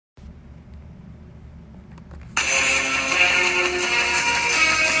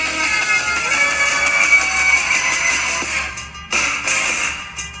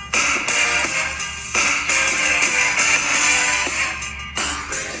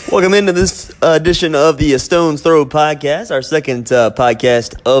Welcome into this edition of the Stones Throw podcast, our second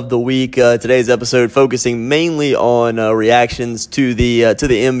podcast of the week. Today's episode focusing mainly on reactions to the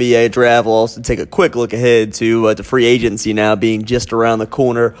NBA draft. We'll also take a quick look ahead to free agency now being just around the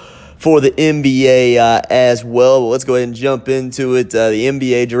corner for the NBA as well. But let's go ahead and jump into it. The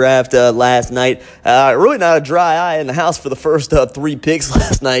NBA draft last night. Really not a dry eye in the house for the first three picks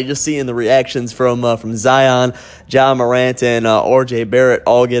last night. Just seeing the reactions from Zion, Ja Morant, and R.J. Barrett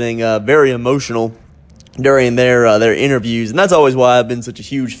all getting very emotional during their interviews. And that's always why I've been such a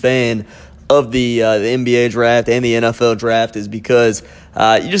huge fan of the NBA draft and the NFL draft, is because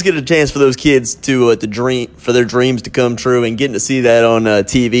you just get a chance for those kids to dream, for their dreams to come true, and getting to see that on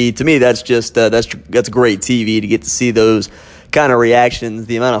TV. To me, that's just that's great TV to get to see those kind of reactions,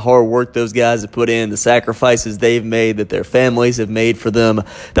 the amount of hard work those guys have put in, the sacrifices they've made, that their families have made for them.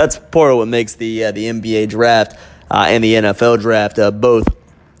 That's part of what makes the NBA draft and the NFL draft both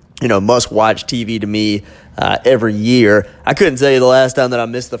must-watch TV to me every year. I couldn't tell you the last time that I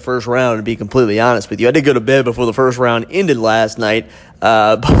missed the first round, to be completely honest with you. I did go to bed before the first round ended last night,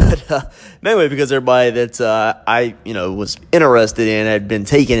 but mainly because everybody that I was interested in had been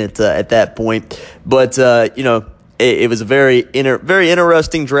taking it at that point. But it was a very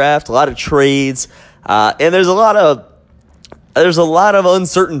interesting draft, a lot of trades, and there's a lot of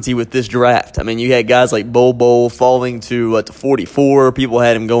uncertainty with this draft. I mean, you had guys like Bol falling to 44. People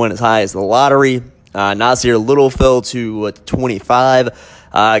had him going as high as the lottery. Nasir Little fell to 25.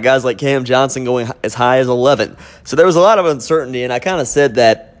 Guys like Cam Johnson going as high as 11. So there was a lot of uncertainty, and I kind of said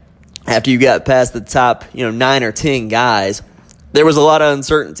that after you got past the top 9 or 10 guys, there was a lot of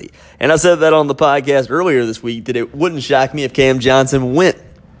uncertainty. And I said that on the podcast earlier this week, that it wouldn't shock me if Cam Johnson went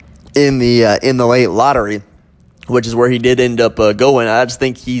in the late lottery, which is where he did end up going. I just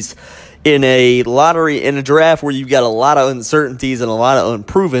think he's in a draft where you've got a lot of uncertainties and a lot of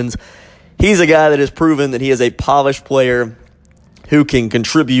unprovens. He's a guy that has proven that he is a polished player who can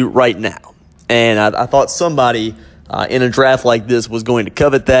contribute right now. And I thought somebody in a draft like this was going to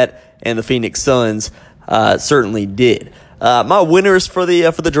covet that, and the Phoenix Suns certainly did. My winners for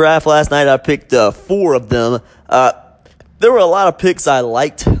the draft last night, I picked 4 of them. There were a lot of picks I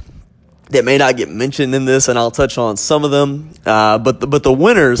liked that may not get mentioned in this, and I'll touch on some of them. But the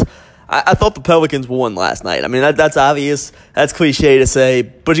winners, I thought the Pelicans won last night. I mean, that's obvious. That's cliche to say,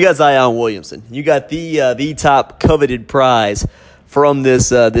 but you got Zion Williamson. You got the top coveted prize from this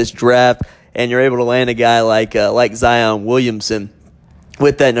draft, and you're able to land a guy like Zion Williamson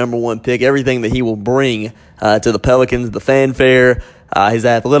with that number 1 pick. Everything that he will bring to the Pelicans, the fanfare, his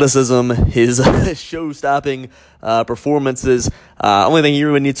athleticism, his show-stopping performances. Only thing he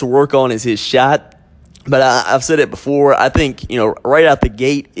really needs to work on is his shot. But I've said it before. I think right out the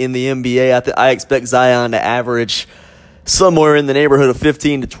gate in the NBA, I expect Zion to average somewhere in the neighborhood of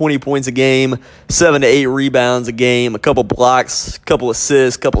 15 to 20 points a game, 7 to 8 rebounds a game, a couple blocks, a couple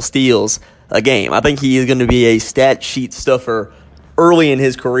assists, a couple steals a game. I think he is going to be a stat sheet stuffer early in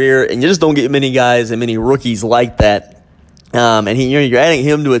his career, and you just don't get many guys and many rookies like that. And you're adding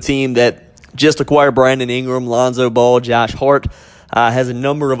him to a team that just acquired Brandon Ingram, Lonzo Ball, Josh Hart, has a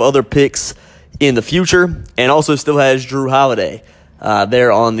number of other picks in the future, and also still has Drew Holiday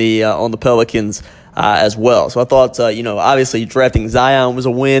there on the Pelicans as well. So I thought, obviously drafting Zion was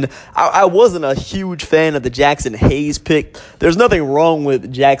a win. I wasn't a huge fan of the Jackson Hayes pick. There's nothing wrong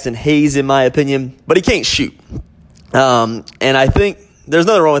with Jackson Hayes, in my opinion, but he can't shoot. And I think there's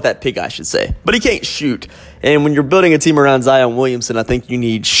nothing wrong with that pick, I should say, but he can't shoot. And when you're building a team around Zion Williamson, I think you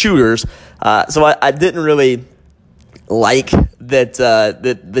need shooters. So I didn't really like that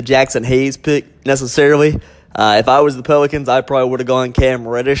the Jackson Hayes pick necessarily. If I was the Pelicans, I probably would have gone Cam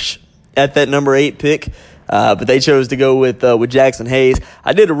Reddish at that number 8 pick, but they chose to go with Jackson Hayes.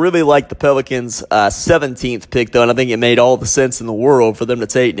 I did really like the Pelicans' 17th pick, though, and I think it made all the sense in the world for them to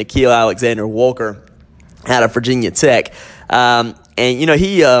take Nickeil Alexander-Walker out of Virginia Tech. And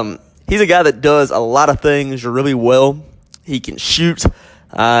he's a guy that does a lot of things really well. He can shoot.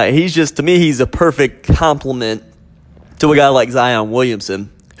 To me, he's a perfect complement to a guy like Zion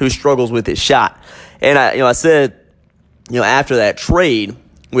Williamson, who struggles with his shot. And I said, after that trade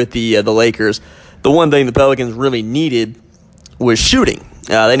with the Lakers, the one thing the Pelicans really needed was shooting.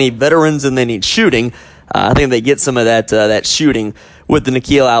 They need veterans and they need shooting. I think they get some of that shooting with the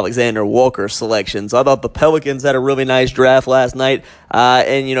Nickeil Alexander-Walker selection. So I thought the Pelicans had a really nice draft last night.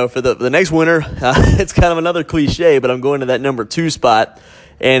 And for the next winner, it's kind of another cliche, but I'm going to that number 2 spot,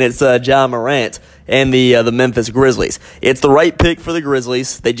 and it's Ja Morant and the Memphis Grizzlies. It's the right pick for the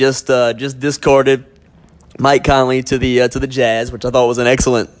Grizzlies. They just discarded Mike Conley to the Jazz, which I thought was an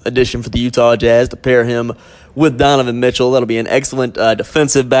excellent addition for the Utah Jazz to pair him with Donovan Mitchell. That'll be an excellent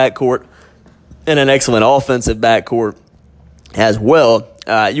defensive backcourt and an excellent offensive backcourt as well.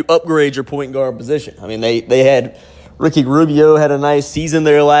 You upgrade your point guard position. I mean, they had Ricky Rubio had a nice season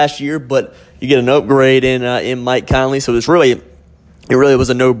there last year, but you get an upgrade in Mike Conley, so it really was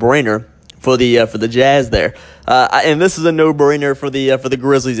a no-brainer for the Jazz there. And this is a no-brainer for the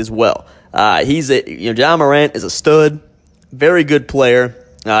Grizzlies as well. Ja Morant is a stud, very good player.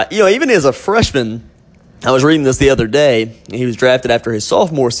 Even as a freshman, I was reading this the other day. He was drafted after his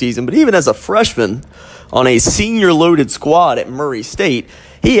sophomore season, but even as a freshman on a senior-loaded squad at Murray State,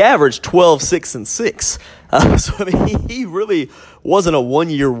 he averaged 12, 6, and 6. So, I mean, he really wasn't a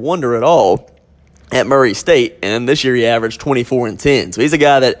one-year wonder at all at Murray State, and this year he averaged 24 and 10. So he's a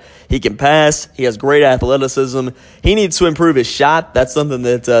guy that he can pass. He has great athleticism. He needs to improve his shot. That's something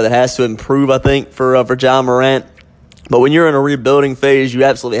that has to improve, I think, for Ja Morant. But when you're in a rebuilding phase, you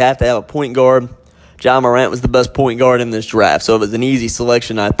absolutely have to have a point guard. Ja Morant was the best point guard in this draft, so it was an easy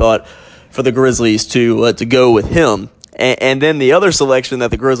selection, I thought, for the Grizzlies to go with him. And then the other selection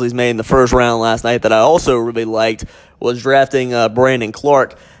that the Grizzlies made in the first round last night that I also really liked was drafting Brandon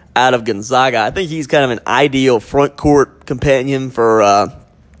Clark out of Gonzaga. I think he's kind of an ideal front court companion for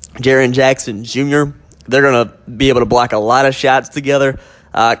Jaren Jackson Jr. They're going to be able to block a lot of shots together.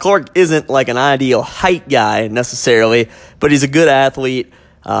 Clark isn't like an ideal height guy necessarily, but he's a good athlete.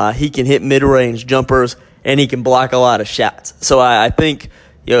 He can hit mid-range jumpers, and he can block a lot of shots. So I think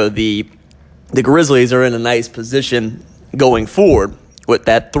the Grizzlies are in a nice position going forward with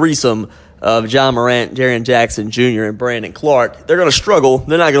that threesome of Ja Morant, Jaren Jackson Jr., and Brandon Clark. They're going to struggle.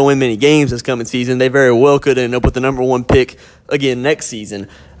 They're not going to win many games this coming season. They very well could end up with the number one pick again next season.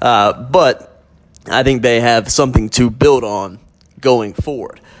 But I think they have something to build on going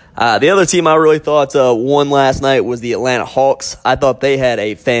forward. The other team I really thought won last night was the Atlanta Hawks. I thought they had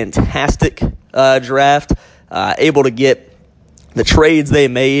a fantastic draft, able to get the trades they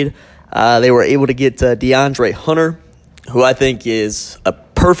made. They were able to get DeAndre Hunter, who I think is a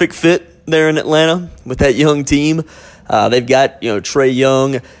perfect fit there in Atlanta with that young team. They've got Trae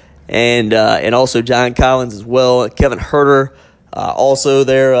Young and also John Collins as well. Kevin Huerter also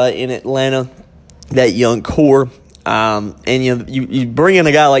there in Atlanta, that young core. And you bring in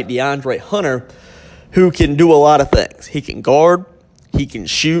a guy like DeAndre Hunter who can do a lot of things. He can guard, he can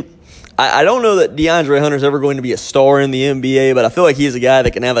shoot. I don't know that DeAndre Hunter's ever going to be a star in the NBA, but I feel like he's a guy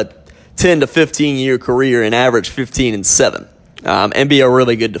that can have a 10 to 15 year career and average 15 and 7. And be a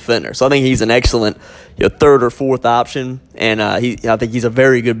really good defender. So I think he's an excellent third or fourth option, and I think he's a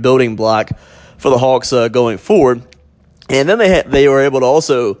very good building block for the Hawks going forward. And then they were able to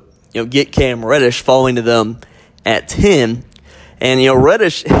also get Cam Reddish falling to them at 10. And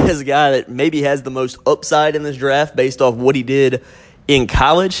Reddish is a guy that maybe has the most upside in this draft based off what he did in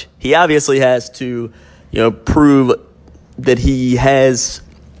college. He obviously has to prove that he has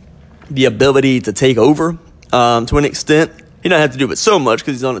the ability to take over to an extent. He doesn't have to do it so much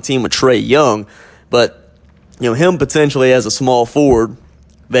because he's on a team with Trae Young, but him potentially as a small forward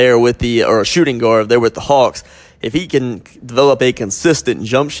there or a shooting guard there with the Hawks, if he can develop a consistent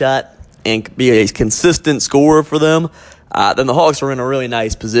jump shot and be a consistent scorer for them, then the Hawks are in a really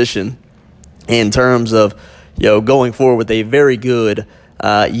nice position in terms of going forward with a very good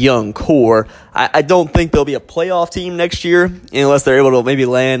young core. I don't think they'll be a playoff team next year unless they're able to maybe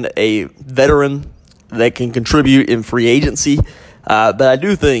land a veteran that can contribute in free agency. But I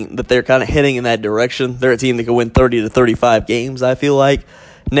do think that they're kind of heading in that direction. They're a team that can win 30 to 35 games, I feel like,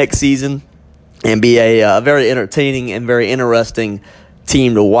 next season and be a very entertaining and very interesting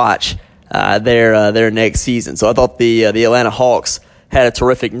team to watch their next season. So I thought the Atlanta Hawks had a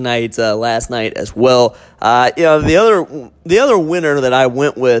terrific night last night as well. The other winner that I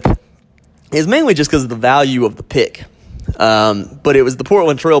went with is mainly just because of the value of the pick. But it was the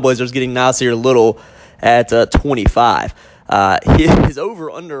Portland Trailblazers getting Nasir Little at 25. His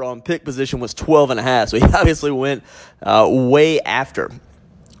over-under on pick position was 12.5, so he obviously went way after.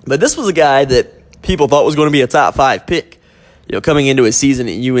 But this was a guy that people thought was going to be a top 5 pick. Coming into his season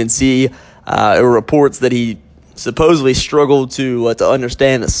at UNC, there were reports that he supposedly struggled to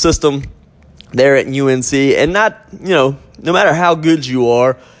understand the system there at UNC, and no matter how good you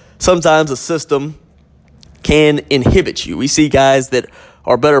are, sometimes a system can inhibit you. We see guys that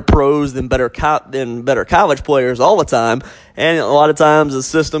are better pros than better college players all the time, and a lot of times the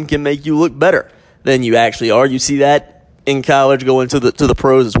system can make you look better than you actually are. You see that in college going to the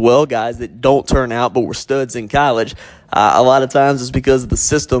pros as well. Guys that don't turn out but were studs in college, a lot of times it's because of the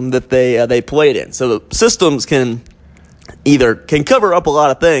system that they played in. So systems can cover up a lot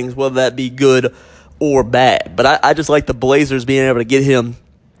of things, whether that be good or bad. But I just like the Blazers being able to get him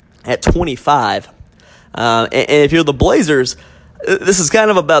at 25. And if you're the Blazers, this is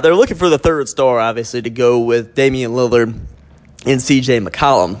kind of about, they're looking for the third star, obviously, to go with Damian Lillard and C.J.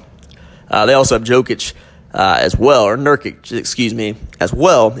 McCollum. They also have Jokic as well, or Nurkic, as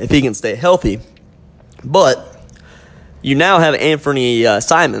well, if he can stay healthy. But you now have Anthony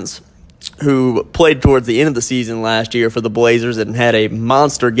Simons, who played towards the end of the season last year for the Blazers and had a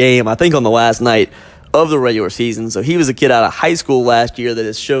monster game, I think, on the last night of the regular season. So he was a kid out of high school last year that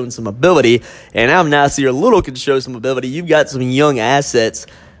has shown some ability, and now Nasir Little can show some ability. You've got some young assets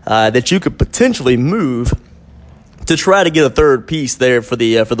that you could potentially move to try to get a third piece there for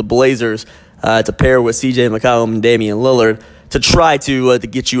the Blazers to pair with C.J. McCollum and Damian Lillard to try to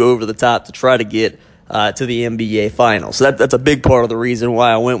get you over the top, to try to get to the NBA Finals. So that's a big part of the reason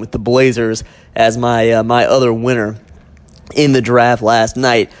why I went with the Blazers as my my other winner in the draft last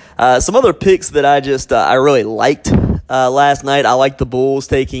night. Some other picks that I really liked last night. I liked the Bulls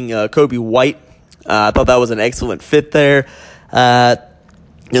taking Coby White. I thought that was an excellent fit there. The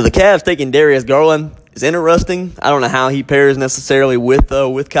Cavs taking Darius Garland is interesting. I don't know how he pairs necessarily with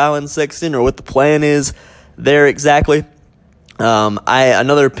Colin Sexton or what the plan is there exactly.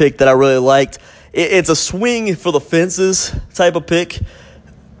 Another pick that I really liked. It's a swing for the fences type of pick,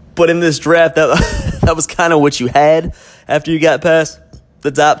 but in this draft, that was kind of what you had after you got past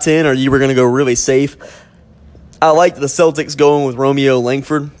the top 10, or you were going to go really safe. I liked the Celtics going with Romeo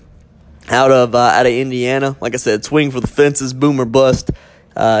Langford out of Indiana. Like I said, swing for the fences, boom or bust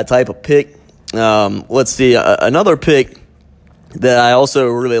type of pick. Let's see, another pick that I also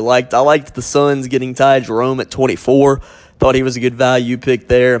really liked. I liked the Suns getting Ty Jerome at 24. Thought he was a good value pick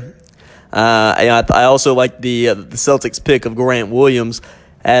there. I also like the Celtics pick of Grant Williams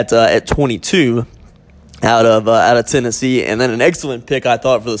at 22 out of Tennessee, and then an excellent pick I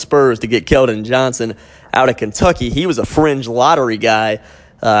thought for the Spurs to get Keldon Johnson out of Kentucky. He was a fringe lottery guy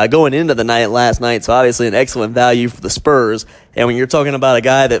going into the night last night, so obviously an excellent value for the Spurs. And when you're talking about a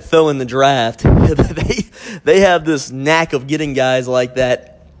guy that fell in the draft, they have this knack of getting guys like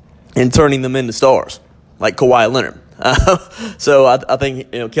that and turning them into stars, like Kawhi Leonard. So I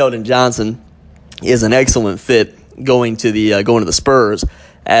think Keldon Johnson is an excellent fit going to the Spurs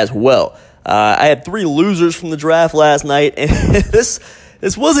as well. I had 3 losers from the draft last night, and this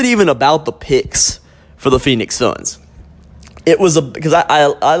wasn't even about the picks for the Phoenix Suns. It was because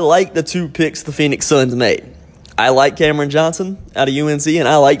I like the 2 picks the Phoenix Suns made. I like Cameron Johnson out of UNC, and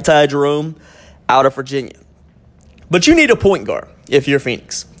I like Ty Jerome out of Virginia. But you need a point guard if you're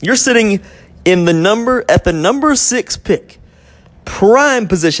Phoenix. You're sitting at the number 6 pick, prime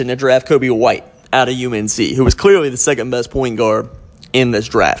position to draft Coby White out of UNC, who was clearly the second best point guard in this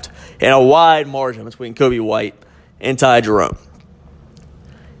draft, and a wide margin between Coby White and Ty Jerome.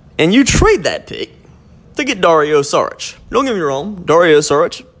 And you trade that pick to get Dario Saric. Don't get me wrong, Dario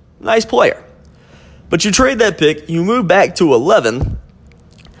Saric, nice player. But you trade that pick, you move back to 11,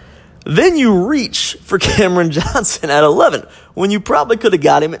 then you reach for Cameron Johnson at 11 when you probably could have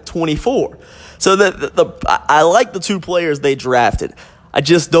got him at 24. So I like the 2 players they drafted. I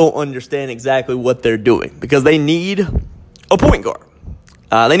just don't understand exactly what they're doing because they need a point guard.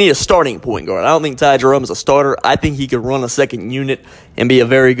 They need a starting point guard. I don't think Ty Jerome is a starter. I think he could run a second unit and be a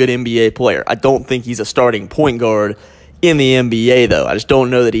very good NBA player. I don't think he's a starting point guard in the NBA, though. I just don't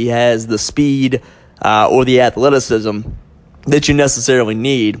know that he has the speed or the athleticism that you necessarily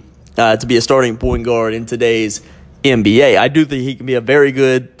need to be a starting point guard in today's NBA. I do think he can be a very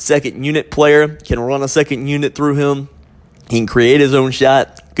good second unit player, can run a second unit through him. He can create his own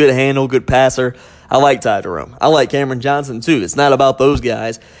shot, good handle, good passer. I like Ty Jerome. I like Cameron Johnson too. It's not about those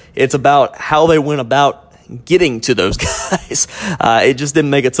guys. It's about how they went about getting to those guys. It just didn't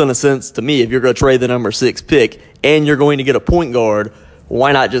make a ton of sense to me. If you're going to trade the number 6 pick and you're going to get a point guard,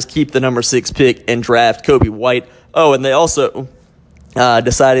 why not just keep the number 6 pick and draft Coby White? Oh, and they also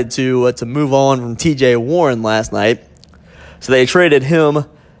decided to move on from T.J. Warren last night, so they traded him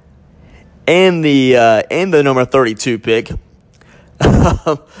and the number 32 pick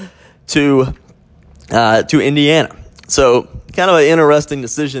to Indiana. So kind of an interesting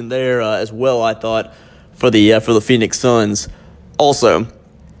decision there as well, I thought, for the Phoenix Suns also.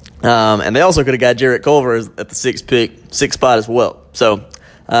 And they also could have got Jarrett Culver at the 6th spot as well. So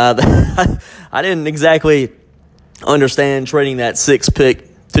I didn't exactly understand trading that 6th pick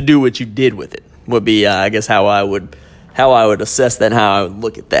to do what you did with it. Would be I guess how I would assess that, how I would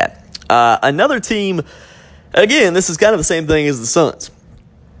look at that. Another team, again, this is kind of the same thing as the Suns.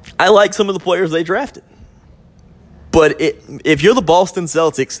 I like some of the players they drafted. But if you're the Boston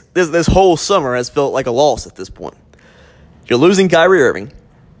Celtics, this whole summer has felt like a loss at this point. You're losing Kyrie Irving.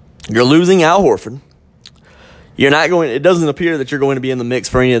 You're losing Al Horford. It doesn't appear that you're going to be in the mix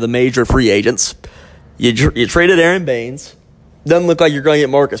for any of the major free agents. You traded Aaron Baines. Doesn't look like you're going to get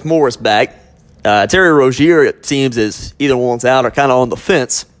Marcus Morris back. Terry Rozier, it seems, is either wants out or kind of on the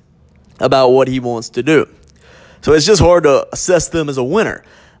fence about what he wants to do. So it's just hard to assess them as a winner.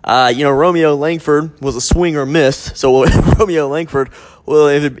 Romeo Langford was a swing or miss. So Romeo Langford will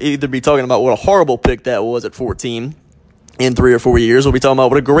either be talking about what a horrible pick that was at 14 in 3 or 4 years. We'll be talking about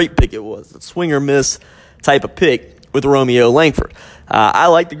what a great pick it was. A swing or miss type of pick with Romeo Langford. I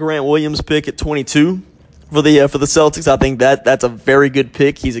like the Grant Williams pick at 22 for the Celtics. I think that's a very good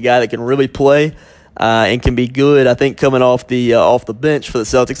pick. He's a guy that can really play and can be good. I think coming off the bench for the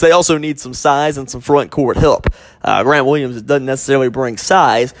Celtics. They also need some size and some front court help. Grant Williams doesn't necessarily bring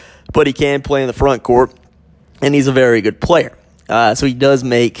size, but he can play in the front court, and he's a very good player. So he does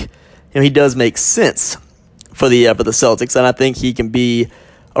make sense for the Celtics, and I think he can be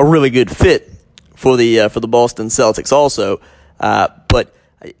a really good fit for the Boston Celtics also. But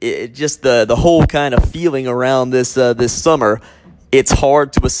it just the whole kind of feeling around this summer, it's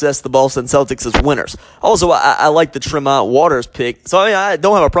hard to assess the Boston Celtics as winners. Also, I like the Tremont Waters pick. So I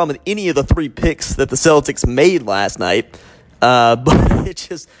don't have a problem with any of the 3 picks that the Celtics made last night. But it's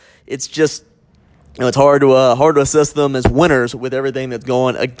just it's hard to assess them as winners with everything that's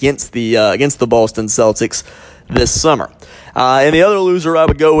going against the Boston Celtics this summer. And the other loser I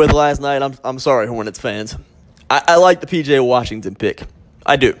would go with last night, I'm sorry, Hornets fans. I like the P.J. Washington pick.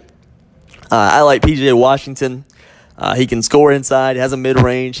 I do. I like P.J. Washington. He can score inside, has a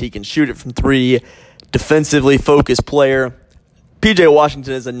mid-range. He can shoot it from 3. Defensively focused player. P.J.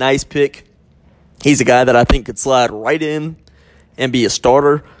 Washington is a nice pick. He's a guy that I think could slide right in and be a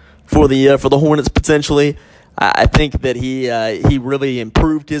starter for the Hornets potentially. I think that he really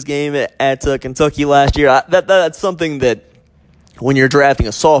improved his game at Kentucky last year. That's something that when you're drafting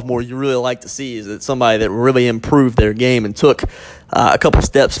a sophomore, you really like to see, is that somebody that really improved their game and took a couple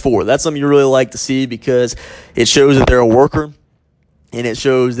steps forward. That's something you really like to see because it shows that they're a worker, and it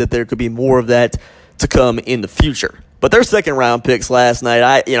shows that there could be more of that to come in the future. But their second-round picks last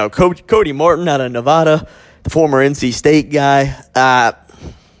night, Cody Martin out of Nevada, the former NC State guy,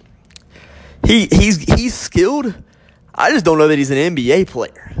 he's skilled. I just don't know that he's an NBA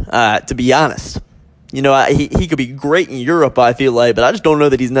player, to be honest. He could be great in Europe, I feel like, but I just don't know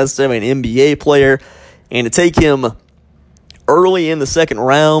that he's necessarily an NBA player. And to take him early in the second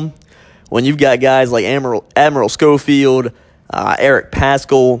round, when you've got guys like Admiral Schofield, Eric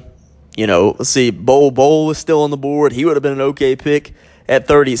Paschall, let's see, Bol is still on the board. He would have been an okay pick at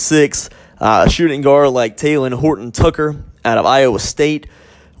 36. A shooting guard like Talen Horton-Tucker out of Iowa State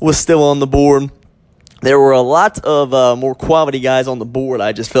was still on the board. There were a lot of more quality guys on the board,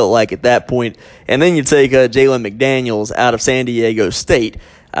 I just felt like, at that point. And then you take Jalen McDaniels out of San Diego State.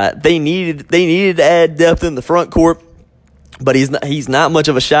 They needed to add depth in the front court, but he's not much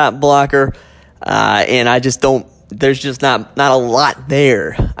of a shot blocker. And I just don't – there's just not a lot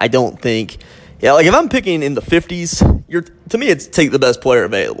there, I don't think. Yeah, like if I'm picking in the 50s, to me it's take the best player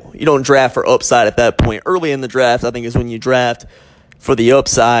available. You don't draft for upside at that point. Early in the draft, I think, is when you draft for the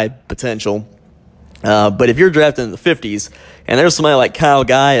upside potential. But if you're drafting in the 50s and there's somebody like Kyle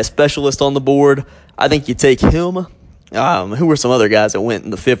Guy, a specialist on the board, I think you take him. Who were some other guys that went in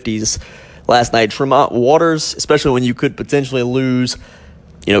the 50s last night? Tremont Waters, especially when you could potentially lose,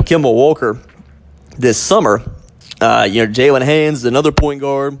 Kemba Walker this summer. Jalen Haynes, another point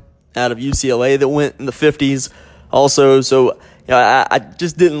guard out of UCLA that went in the 50s also. So, I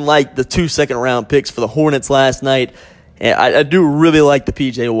just didn't like the 2 second-round picks for the Hornets last night. And I do really like the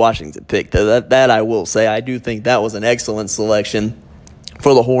P.J. Washington pick. That I will say. I do think that was an excellent selection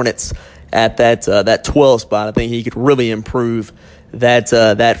for the Hornets at that 12 spot. I think he could really improve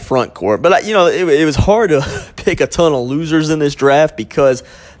that front court. But it was hard to pick a ton of losers in this draft because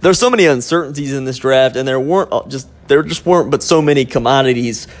there's so many uncertainties in this draft, and there just weren't but so many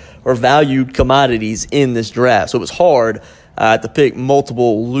commodities or valued commodities in this draft. So it was hard to pick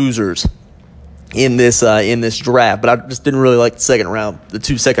multiple losers in this draft, but I just didn't really like the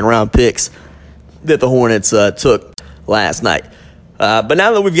 2 second round picks that the Hornets took last night. But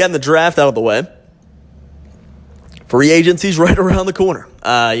now that we've gotten the draft out of the way, free agency's right around the corner.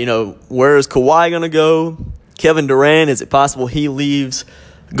 Where is Kawhi going to go? Kevin Durant, is it possible he leaves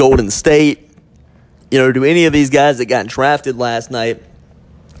Golden State? Do any of these guys that got drafted last night,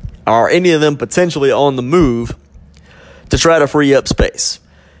 are any of them potentially on the move to try to free up space?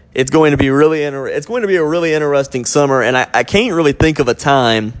 It's going to be a really interesting summer, and I can't really think of a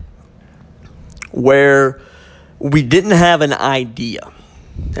time where we didn't have an idea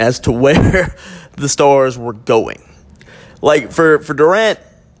as to where the Stars were going. Like for Durant,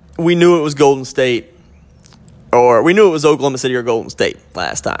 we knew it was Golden State, or we knew it was Oklahoma City or Golden State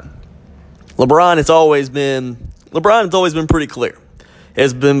last time. LeBron has always been pretty clear.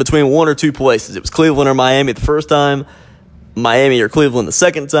 It's been between one or two places. It was Cleveland or Miami the first time, Miami or Cleveland the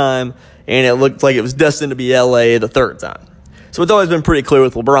second time, and it looked like it was destined to be LA the third time. So it's always been pretty clear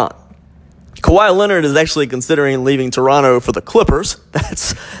with LeBron. Kawhi Leonard is actually considering leaving Toronto for the Clippers.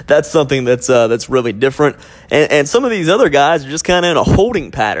 That's something that's really different. And some of these other guys are just kind of in a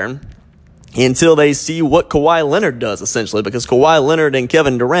holding pattern until they see what Kawhi Leonard does, essentially, because Kawhi Leonard and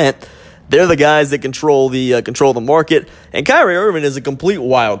Kevin Durant, they're the guys that control the market, and Kyrie Irving is a complete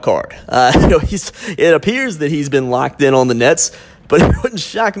wild card. It appears that he's been locked in on the Nets, but it wouldn't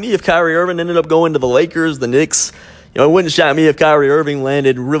shock me if Kyrie Irving ended up going to the Lakers, the Knicks. It wouldn't shock me if Kyrie Irving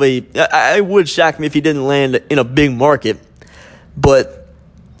landed it would shock me if he didn't land in a big market, but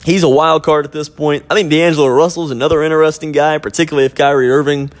he's a wild card at this point. I think D'Angelo Russell's another interesting guy, particularly if Kyrie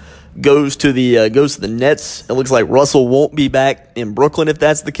Irving goes to the Nets. It looks like Russell won't be back in Brooklyn if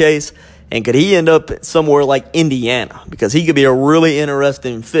that's the case. And could he end up somewhere like Indiana? Because he could be a really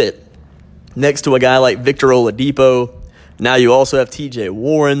interesting fit next to a guy like Victor Oladipo. Now you also have T.J.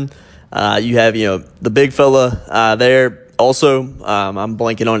 Warren. You have, the big fella there also. I'm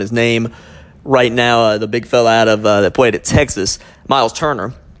blanking on his name right now. The big fella out of that played at Texas, Miles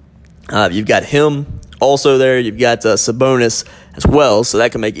Turner. You've got him also there. You've got Sabonis as well. So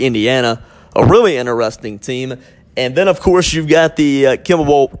that can make Indiana a really interesting team. And then, of course, you've got the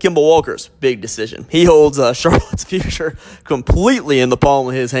Kemba Walker's big decision. He holds Charlotte's future completely in the palm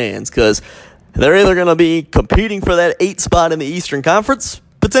of his hands because they're either going to be competing for that 8th spot in the Eastern Conference,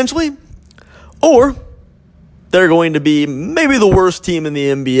 potentially, or they're going to be maybe the worst team in the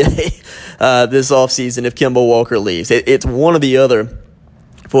NBA this offseason if Kemba Walker leaves. It's one or the other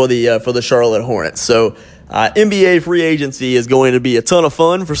for the Charlotte Hornets. So NBA free agency is going to be a ton of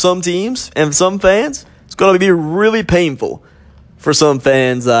fun for some teams and some fans. It's going to be really painful for some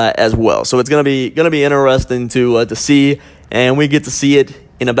fans as well. So it's going to be interesting to see, and we get to see it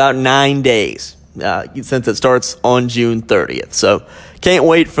in about 9 days since it starts on June 30th. So can't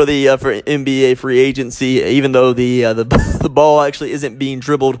wait for the for NBA free agency, even though the ball actually isn't being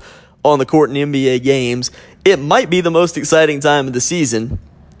dribbled on the court in NBA games. It might be the most exciting time of the season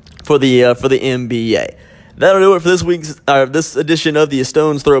for the NBA. That'll do it for this edition of the A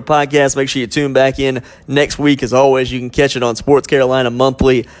Stone's Throw podcast. Make sure you tune back in next week. As always, you can catch it on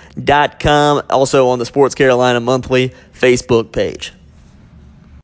SportsCarolinaMonthly.com, also on the Sports Carolina Monthly Facebook page.